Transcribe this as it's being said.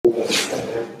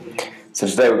So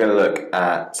today we're going to look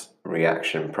at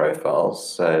reaction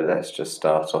profiles. So let's just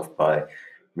start off by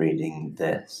reading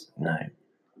this note.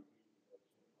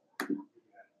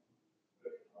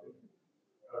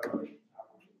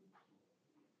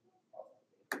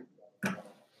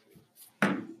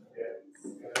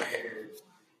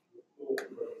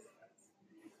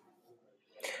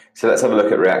 So let's have a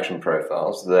look at reaction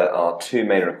profiles. There are two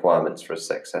main requirements for a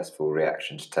successful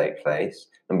reaction to take place.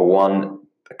 Number one,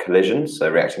 a collision,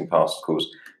 so reacting particles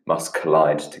must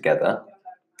collide together.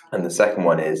 And the second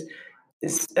one is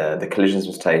the collisions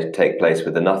must take place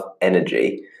with enough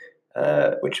energy,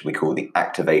 which we call the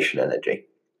activation energy.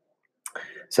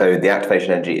 So the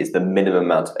activation energy is the minimum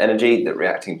amount of energy that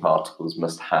reacting particles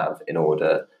must have in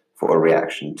order for a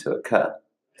reaction to occur.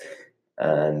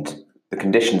 And the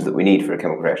conditions that we need for a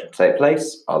chemical reaction to take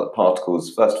place are that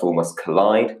particles, first of all, must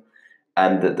collide,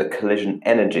 and that the collision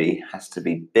energy has to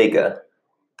be bigger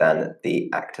than the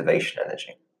activation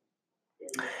energy.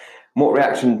 What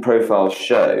reaction profiles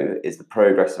show is the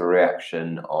progress of a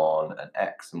reaction on an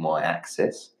X and Y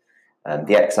axis. And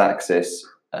the X-axis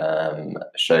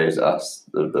shows us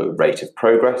the rate of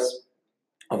progress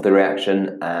of the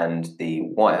reaction, and the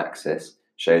Y-axis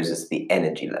shows us the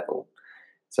energy level.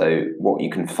 So what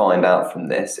you can find out from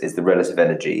this is the relative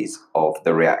energies of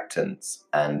the reactants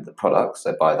and the products.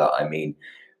 So by that I mean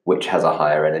which has a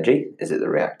higher energy. Is it the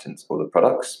reactants or the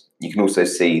products? You can also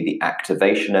see the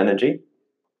activation energy,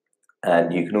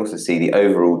 and you can also see the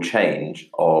overall change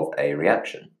of a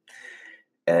reaction.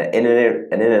 In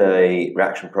a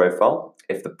reaction profile,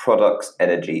 if the product's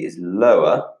energy is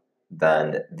lower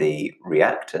than the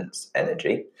reactant's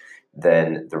energy,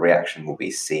 then the reaction will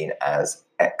be seen as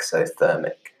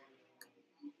exothermic.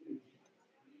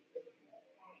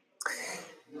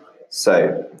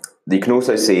 So you can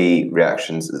also see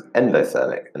reactions as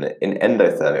endothermic, and in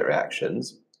endothermic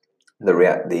reactions,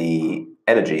 the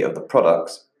energy of the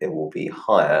products, it will be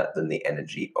higher than the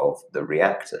energy of the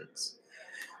reactants.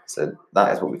 So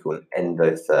that is what we call an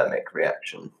endothermic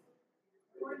reaction.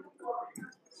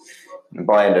 And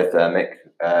by endothermic,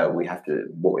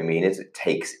 what we mean is it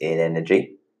takes in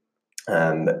energy,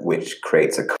 which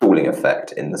creates a cooling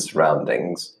effect in the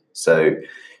surroundings. So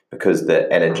because the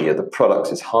energy of the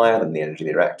products is higher than the energy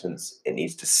of the reactants, it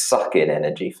needs to suck in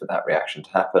energy for that reaction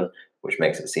to happen, which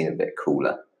makes it seem a bit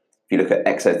cooler. If you look at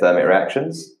exothermic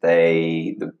reactions,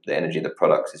 the energy of the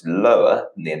products is lower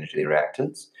than the energy of the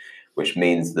reactants, which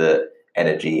means that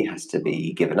energy has to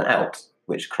be given out,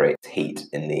 which creates heat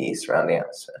in the surrounding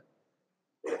atmosphere.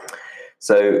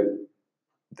 So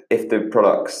if the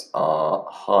products are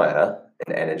higher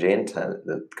in energy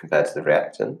compared to the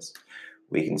reactants,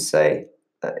 we can say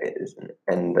that it is an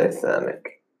endothermic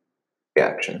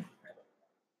reaction.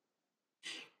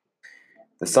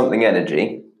 The something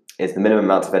energy is the minimum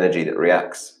amount of energy that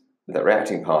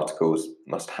reacting particles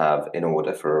must have in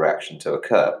order for a reaction to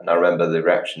occur. Now remember, the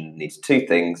reaction needs two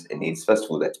things. It needs, first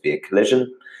of all, there to be a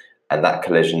collision, and that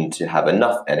collision to have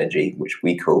enough energy, which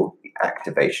we call the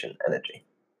activation energy.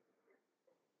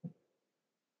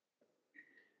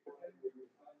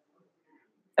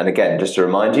 And again, just to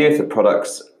remind you, if the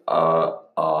products are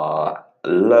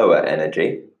lower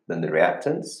energy than the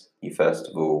reactants, you first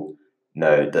of all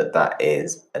know that that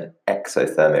is an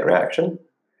exothermic reaction.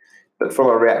 But from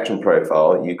a reaction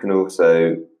profile, you can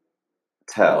also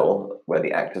tell where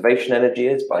the activation energy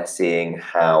is by seeing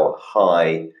how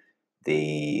high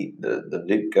the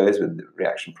loop goes with the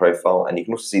reaction profile, and you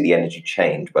can also see the energy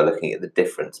change by looking at the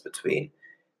difference between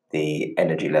the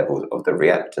energy levels of the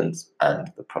reactants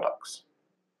and the products.